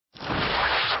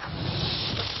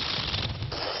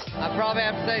I probably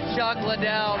have to say Chuck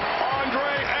Liddell.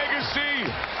 Andre Agassi.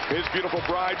 His beautiful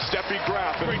bride, Steffi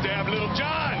Graf. Great to have little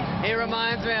John. He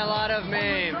reminds me a lot of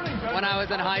me when I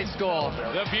was in high school.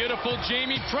 The beautiful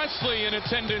Jamie Presley in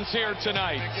attendance here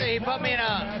tonight. He put me in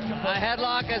a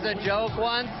headlock as a joke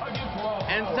once,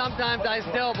 and sometimes I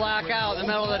still black out in the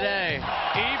middle of the day.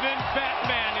 Even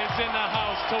Batman is in the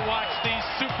house to watch these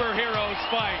superheroes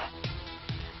fight.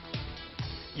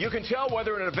 You can tell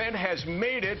whether an event has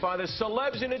made it by the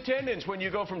celebs in attendance. When you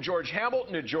go from George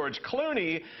Hamilton to George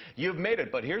Clooney, you've made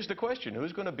it. But here's the question.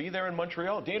 Who's going to be there in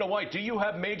Montreal? Dana White, do you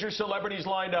have major celebrities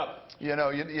lined up? You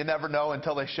know, you never know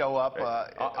until they show up.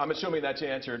 I'm assuming that's the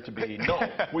answer to be no.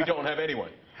 We don't have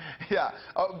anyone. Yeah.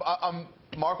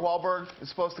 Mark Wahlberg is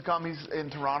supposed to come. He's in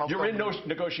Toronto. You're in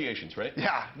negotiations, right?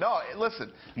 Yeah. No, listen.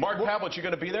 Mark Pavelich, you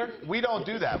going to be there? We don't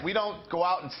do that. We don't go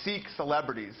out and seek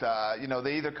celebrities. You know,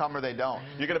 they either come or they don't.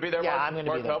 You're going to be there, yeah, Mark? I'm going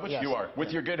to be there. Mark Pavelich? Yes. You are.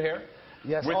 With your good hair?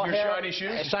 Yes. With all your hair, shiny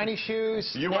shoes? Shiny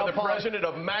shoes. You are the president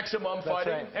of Maximum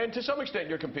Fighting. Right. And to some extent,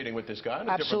 you're competing with this guy.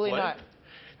 Absolutely not.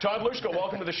 Todd Lushko,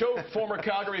 welcome to the show. Former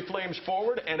Calgary Flames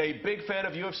forward and a big fan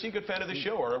of UFC. Good fan of the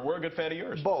show, or we're a good fan of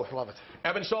yours. Both. Love it.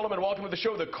 Evan Solomon, welcome to the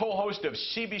show. The co-host of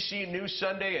CBC News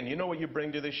Sunday. And you know what you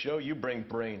bring to this show? You bring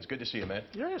brains. Good to see you, man.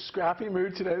 You're in a scrappy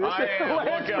mood today. I am.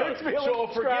 Look out. So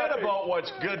forget about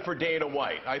what's good for Dana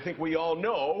White. I think we all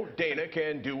know Dana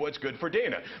can do what's good for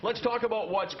Dana. Let's talk about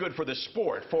what's good for the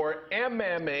sport, for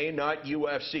MMA, not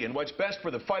UFC, and what's best for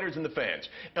the fighters and the fans.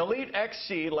 Elite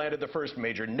XC landed the first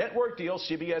major network deal,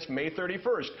 CBS, May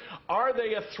 31st. Are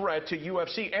they a threat to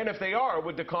UFC? And if they are,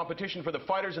 would the competition for the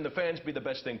fighters and the fans be the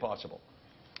best thing possible?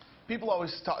 People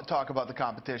always talk about the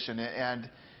competition, and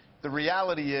the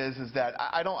reality is that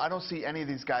I don't see any of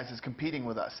these guys as competing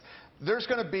with us. There's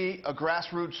going to be a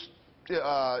grassroots, you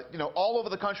know, all over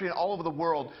the country and all over the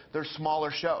world. There's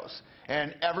smaller shows,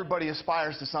 and everybody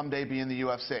aspires to someday be in the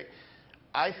UFC.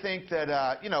 I think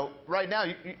that you know, right now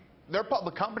they're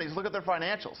public companies. Look at their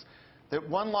financials. That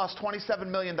one lost $27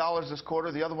 million this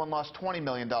quarter. The other one lost $20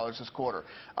 million this quarter.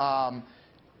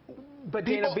 But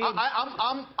people,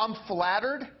 Dana, I'm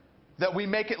flattered that we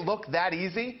make it look that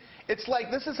easy. It's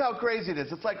like, this is how crazy it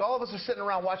is. It's like all of us are sitting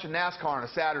around watching NASCAR on a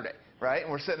Saturday, right?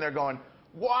 And we're sitting there going,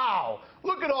 wow,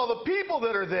 look at all the people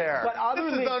that are there.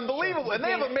 This is unbelievable. And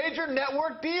they have a major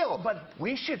network deal. But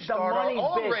we should start our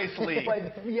own race league.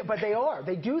 But they are.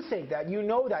 They do think that. You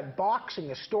know that boxing,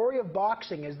 the story of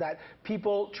boxing is that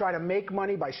people try to make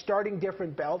money by starting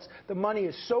different belts. The money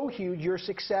is so huge, your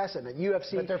success and the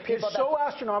UFC is so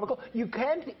astronomical. You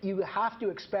have to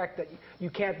expect that you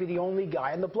can't be the only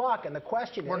guy in the block. And the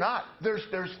question is... We're not. There's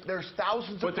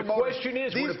thousands of promoters. But the question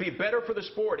is, would it be better for the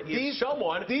sport if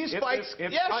someone... These fights...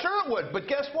 Yeah, sure it would. But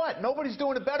guess what? Nobody's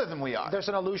doing it better than we are. There's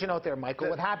an illusion out there, Michael.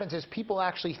 What happens is people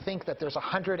actually think that there's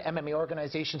 100 MMA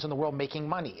organizations in the world making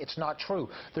money. It's not true.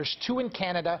 There's 2 in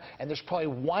Canada, and there's probably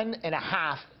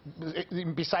 1.5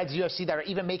 besides UFC that are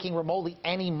even making remotely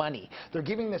any money. They're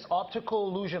giving this optical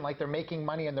illusion like they're making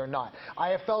money, and they're not.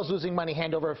 IFL is losing money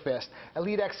hand over fist.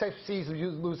 Elite XFC is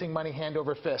losing money hand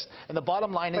over fist. And the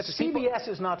bottom line is... But CBS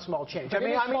is not small change. I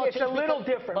mean it's a little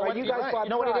different, right? You guys you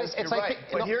know what it is? It's like...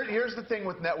 But here's the thing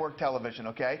with network television,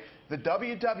 okay? The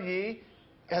WWE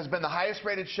has been the highest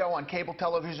rated show on cable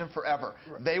television forever.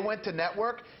 Right. They went to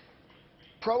network.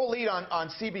 Pro Elite on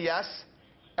CBS...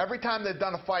 Every time they've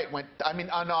done a fight, on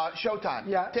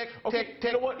Showtime, tick, tick,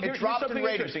 tick, it dropped in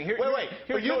ratings. Wait,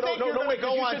 but you think you're going to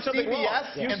go on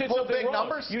CBS and pull big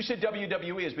numbers? You said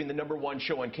WWE has been the #1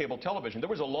 show on cable television. There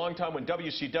was a long time when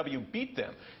WCW beat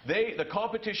them. The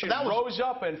competition rose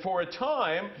up, and for a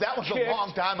time... That was a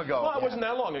long time ago. No, it wasn't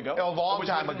that long ago. A long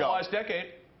time ago. It was in the last decade.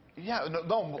 Yeah,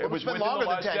 no, it was been longer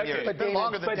than 10 years. It's been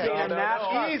longer than 10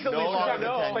 years. Easily longer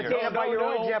than 10 years. But Dana, by your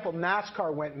own example,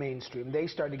 NASCAR went mainstream. They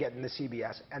started getting the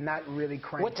CBS, and that really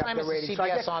cranked up the ratings. What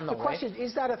time is the CBS on, though, the question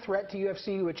is that a threat to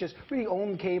UFC, which is really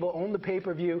own cable, own the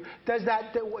pay-per-view?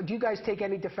 Do you guys take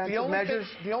any defensive measures?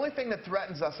 The only thing that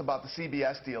threatens us about the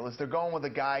CBS deal is they're going with a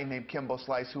guy named Kimbo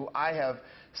Slice, who I have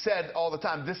said all the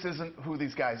time, this isn't who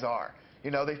these guys are.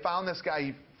 You know, they found this guy,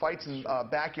 he fights in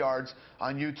backyards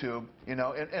on YouTube, you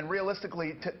know, and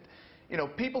realistically, you know,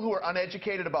 people who are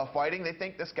uneducated about fighting, they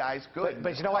think this guy's good.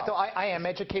 But you know what, though? I am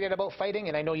educated about fighting,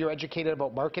 and I know you're educated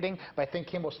about marketing, but I think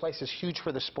Kimbo Slice is huge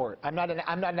for the sport. I'm not an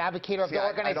advocate of the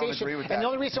organization. I don't agree with that. And the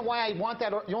only reason why I want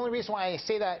that, the only reason why I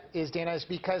say that is, Dana, is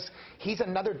because he's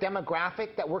another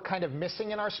demographic that we're kind of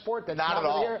missing in our sport. That's not at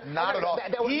all. Not at all.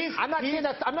 I'm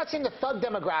not saying the thug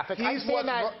demographic.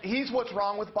 He's what's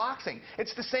wrong with boxing.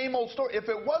 It's the same old story. If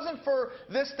it wasn't for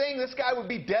this thing, this guy would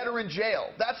be dead or in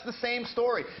jail. That's the same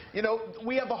story. You know,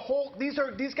 we have a whole.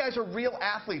 These guys are real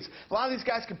athletes. A lot of these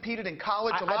guys competed in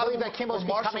college. I believe that Kimball's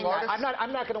becoming that.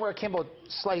 I'm not going to wear a Kimball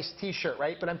Slice T-shirt,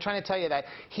 right? But I'm trying to tell you that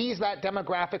he's that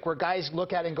demographic where guys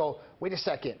look at it and go, wait a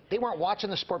second, they weren't watching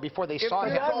the sport before they saw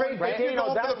him. Right? You're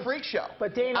going for the freak show.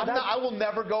 But Dana, I will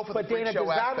never go for the freak show.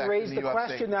 But Dana, does that raise the UFC.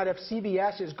 question that if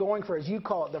CBS is going for, as you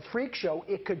call it, the freak show,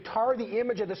 it could tar the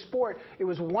image of the sport? It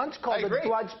was once called the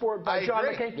blood sport by John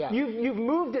McCain. Yeah. You've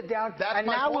moved it down, and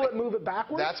now will it move it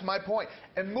backwards? That's my point.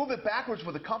 And move it backwards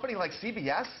with a company like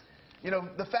CBS. You know,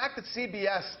 the fact that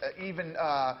CBS even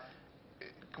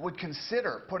would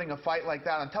consider putting a fight like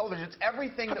that on television, it's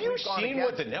everything that we've gone against. Have you seen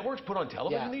what the networks put on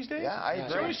television these days? Yeah, I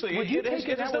agree. Seriously,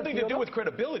 it has nothing to do with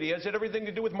credibility. It has everything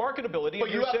to do with marketability.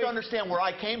 But you have to understand where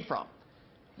I came from.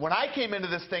 When I came into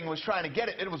this thing and was trying to get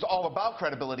it, it was all about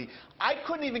credibility. I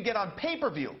couldn't even get on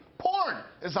pay-per-view. Porn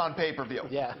is on pay-per-view.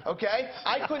 Yeah. Okay?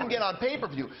 I couldn't get on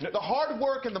pay-per-view. The hard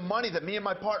work and the money that me and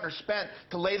my partner spent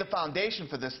to lay the foundation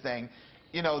for this thing,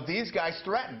 you know, these guys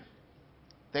threaten.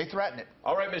 They threaten it.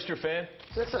 All right, Mr. Fan.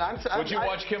 Listen, would you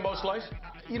watch Kimbo Slice?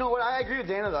 You know what? I agree with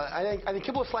Dana, though. I think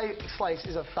Kimbo Slice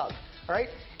is a thug. All right?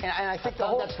 And I think the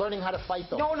whole... That's learning how to fight,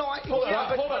 though. No. Hold on.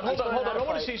 I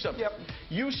want to see something. Yep.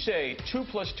 You say 2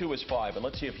 + 2 is 5, and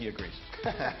let's see if he agrees.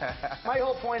 My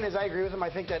whole point is I agree with him. I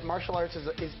think that martial arts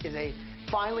is a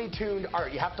finely tuned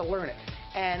art. You have to learn it.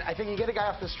 And I think you get a guy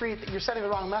off the street, you're sending the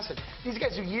wrong message. These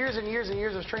guys do years and years and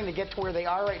years of training to get to where they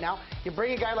are right now. You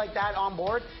bring a guy like that on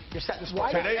board, you're setting the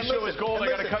sport. Today's show is gold. I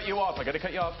got to cut you off.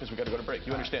 Because we got to go to break.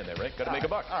 You understand that, right? Got to make a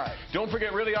buck. All right. Don't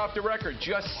forget, really off the record,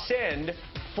 just send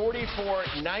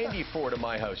 $44.94 to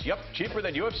my house. Yep, cheaper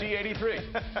than UFC 83.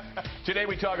 Today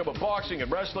we talk about boxing and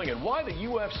wrestling and why the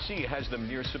UFC has them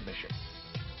near submission.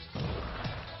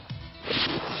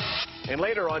 And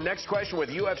later on, next question with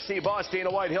UFC boss Dana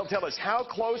White. He'll tell us how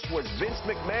close was Vince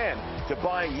McMahon to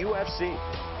buying UFC.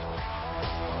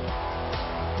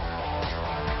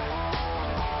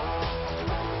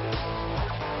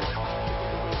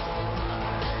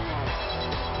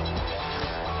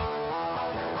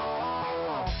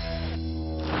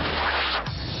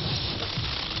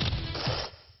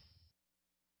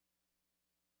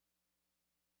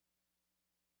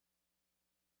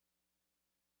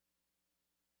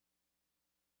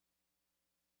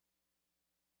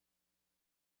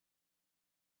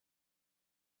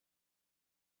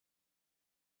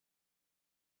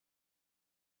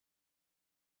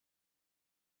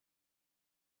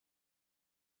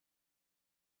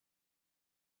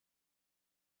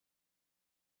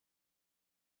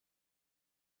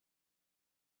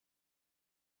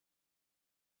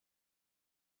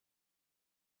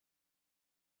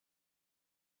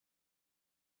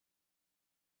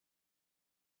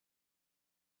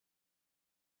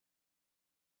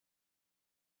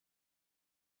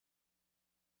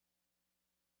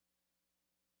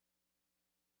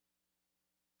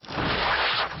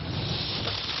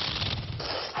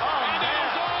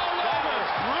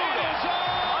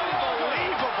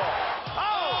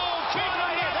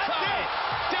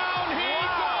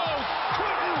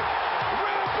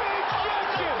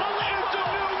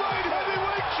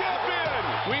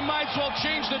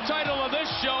 Change the title of this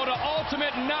show to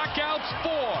Ultimate Knockouts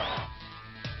 4.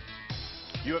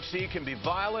 UFC can be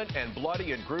violent and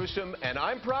bloody and gruesome, and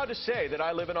I'm proud to say that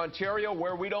I live in Ontario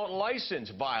where we don't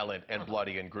license violent and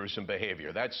bloody and gruesome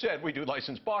behavior. That said, we do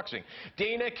license boxing.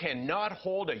 Dana cannot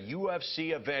hold a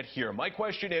UFC event here. My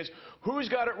question is, who's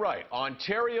got it right,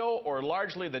 Ontario or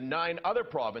largely the 9 other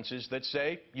provinces that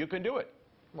say you can do it?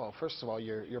 Well, first of all,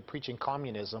 you're preaching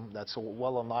communism. That's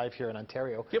well alive here in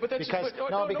Ontario. Yeah, but that's because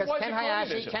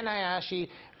Ken Hayashi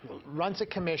runs a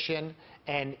commission,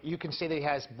 and you can say that he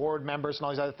has board members and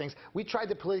all these other things. We tried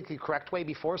the politically correct way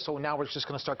before, so now we're just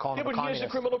going to start calling him a communist. Yeah, but he has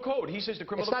the criminal code. He says the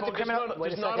criminal code does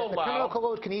not allow. The criminal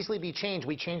code can easily be changed.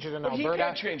 We changed it in Alberta. But he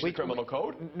can't change the criminal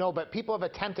code. No, but people have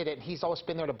attempted it, and he's always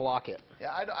been there to block it.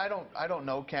 Yeah, I don't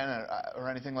know Ken or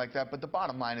anything like that, but the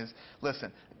bottom line is,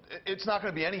 listen, it's not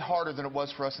going to be any harder than it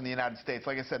was for us in the United States.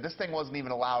 Like I said, this thing wasn't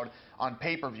even allowed on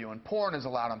pay-per-view, and porn is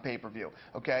allowed on pay-per-view,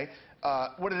 okay?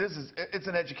 What it is it's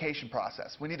an education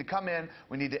process. We need to come in,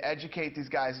 we need to educate these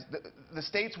guys. The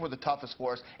States were the toughest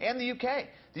for us, and the UK.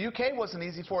 The UK wasn't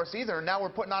easy for us either, and now we're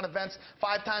putting on events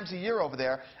 5 times a year over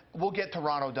there. We'll get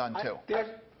Toronto done, too.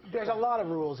 There's a lot of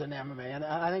rules in MMA, and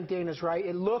I think Dana's right.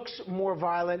 It looks more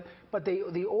violent, but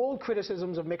the old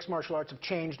criticisms of mixed martial arts have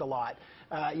changed a lot.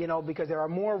 You know, because there are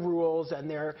more rules,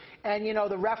 and you know,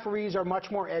 the referees are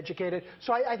much more educated.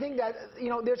 So I think that, you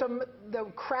know, the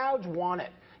crowds want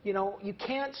it. you know, you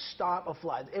can't stop a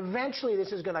flood. Eventually,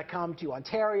 this is going to come to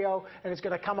Ontario, and it's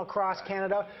going to come across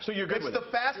Canada. So you're good with it? It's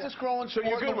the fastest growing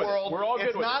sport in the world. We're all good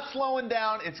with it. It's not slowing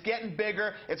down. It's getting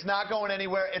bigger. It's not going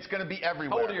anywhere. It's going to be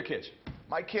everywhere. How old are your kids?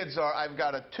 My kids are, I've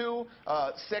got a 2,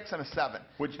 6, and a 7.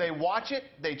 They watch it,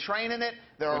 they train in it,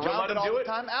 they're around it all the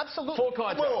time. Absolutely. Full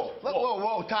contact.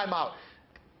 Whoa, time out.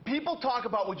 People talk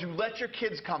about, would you let your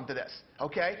kids come to this,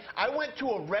 okay? I went to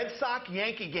a Red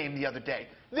Sox-Yankee game the other day.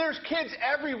 There's kids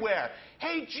everywhere.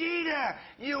 Hey, Jeter,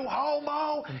 you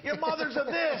homo, your mother's a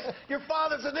this, your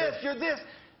father's a this, you're this.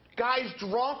 Guys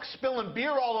drunk, spilling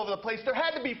beer all over the place. There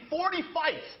had to be 40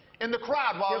 fights in the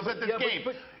crowd while I was at this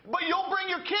game. But you'll bring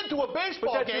your kid to a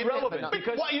baseball game. But that's irrelevant.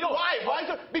 Because, why? Why is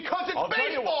it? Because it's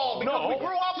baseball. Because we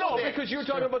grew up with it. Because you're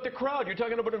talking about the crowd. You're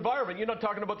talking about environment. You're not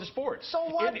talking about the sport. So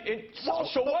what?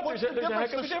 So what? There's a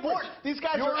heck of a difference. These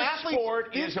guys are athletes.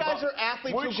 These guys are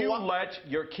athletes. Would you let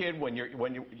your kid, when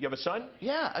you have a son?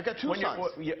 Yeah, I got 2 sons.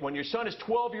 When your son is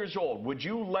 12 years old, would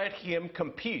you let him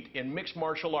compete in mixed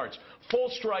martial arts? Full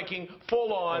striking,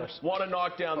 full on, want to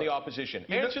knock down the opposition.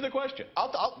 Answer the question.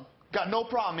 I'll got no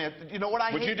problem, man. You know what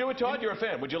I hate? Would you do it, Todd? You're a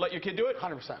fan. Would you let your kid do it?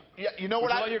 100%. Yeah, you know what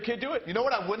Would you let your kid do it? You know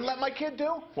what I wouldn't let my kid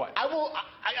do? What? I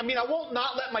won't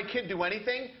not let my kid do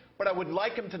anything, but I would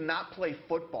like him to not play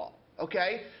football,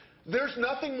 okay? There's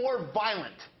nothing more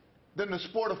violent than the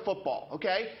sport of football,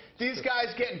 okay? These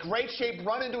guys get in great shape,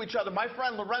 run into each other. My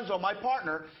friend Lorenzo, my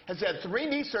partner, has had 3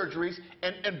 knee surgeries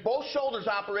and both shoulders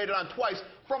operated on twice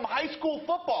from high school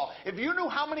football. If you knew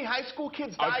how many high school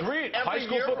kids die every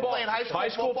year for playing high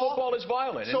school football is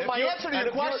violent. So my answer to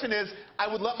your question is, I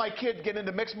would let my kid get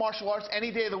into mixed martial arts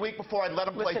any day of the week before I'd let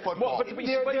him play football. But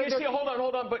you see,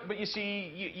 hold on. But you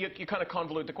see, you kind of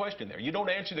convolute the question there. You don't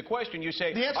answer the question. You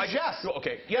say the answer is yes.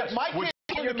 Okay, yes.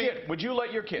 Would you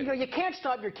let your kid? You know, you can't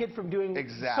stop your kid from doing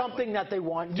something that they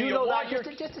want. Do you know that?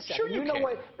 Just a second. Sure you know can.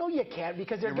 what? No, you can't,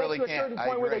 because they're really getting to a certain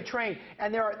point where they agree. train.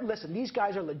 And listen, these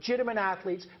guys are legitimate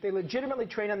athletes. They legitimately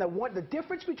train. And the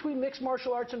difference between mixed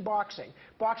martial arts and boxing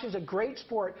is a great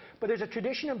sport, but there's a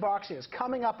tradition in boxing. It's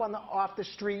coming up off the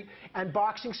street, and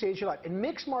boxing saves your life. In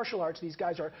mixed martial arts, these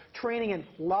guys are training in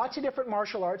lots of different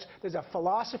martial arts. There's a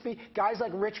philosophy. Guys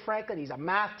like Rich Franklin, he's a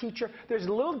math teacher. There's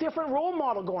a little different role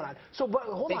model going on. So, but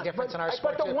hold on.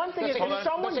 But the one thing is, if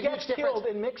someone gets killed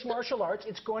in mixed martial arts,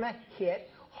 it's going to hit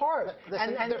hard.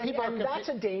 And that's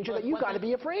a danger that you've got to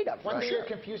be afraid of. One thing you're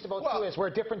confused about, too, is we're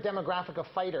a different demographic of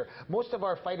fighter. Most of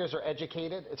our fighters are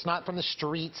educated. It's not from the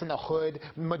streets and the hood.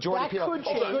 Majority of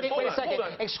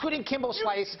people. Excluding Kimbo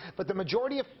Slice, but the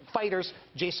majority of fighters,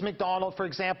 Jason McDonald, for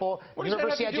example,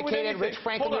 university educated, Rich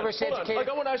Franklin, university educated.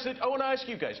 I want to ask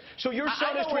you guys. So your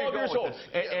son is 12 years old,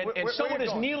 and someone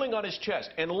is kneeling on his chest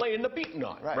and laying the beating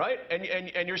on, right?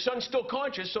 And your son's still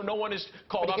conscious, so no one is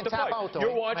called off the fight.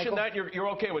 You're watching that. You're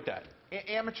okay with that?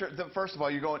 Amateur, first of all,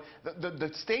 you're going,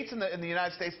 the states in the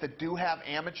United States that do have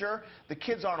amateur, the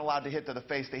kids aren't allowed to hit to the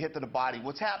face, they hit to the body.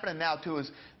 What's happening now, too,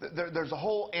 is there's a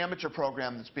whole amateur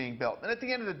program that's being built. And at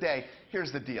the end of the day,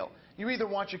 here's the deal. You either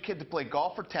want your kid to play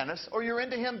golf or tennis, or you're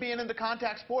into him being into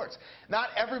contact sports. Not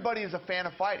everybody is a fan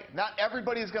of fighting. Not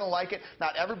everybody is going to like it.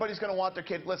 Not everybody's going to want their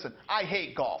kid. Listen, I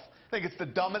hate golf. I think it's the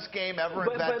dumbest game ever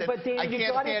invented. But Dana, I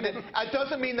can't stand it. It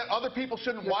doesn't mean that other people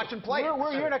shouldn't watch and play it.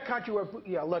 You're in a country where,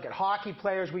 look at hockey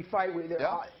players, we fight.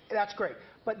 That's great.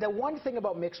 But the one thing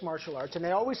about mixed martial arts, and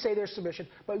they always say there's submission,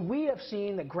 but we have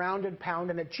seen the ground and pound,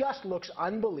 and it just looks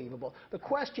unbelievable. The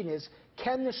question is,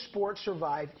 can the sport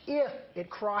survive if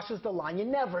it crosses the line? You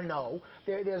never know.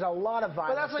 There's a lot of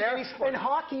violence. But that's like any sport. In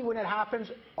hockey, when it happens,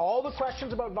 all the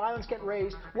questions about violence get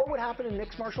raised. What would happen in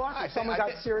mixed martial arts if someone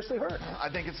got seriously hurt? I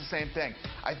think it's the same thing.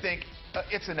 I think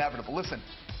it's inevitable. Listen,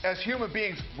 as human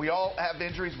beings, we all have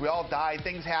injuries. We all die.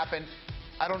 Things happen.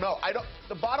 I don't know.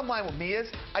 The bottom line with me is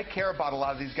I care about a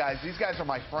lot of these guys. These guys are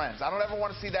my friends. I don't ever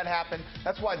want to see that happen.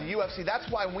 That's why the UFC,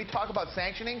 that's why when we talk about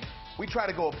sanctioning, we try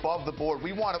to go above the board.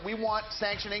 We want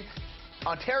sanctioning.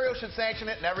 Ontario should sanction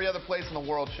it, and every other place in the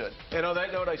world should. And on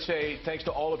that note, I say thanks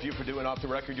to all of you for doing Off the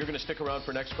Record. You're going to stick around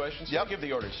for next questions? Yep. I'll give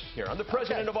the orders here. I'm the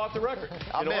president of Off the Record.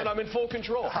 You know what? I'm in full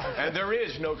control. And there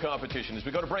is no competition. As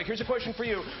we go to break, here's a question for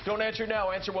you. Don't answer now.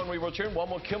 Answer when we return. When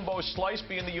will Kimbo Slice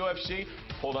be in the UFC?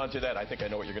 Hold on to that. I think I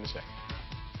know what you're going to say.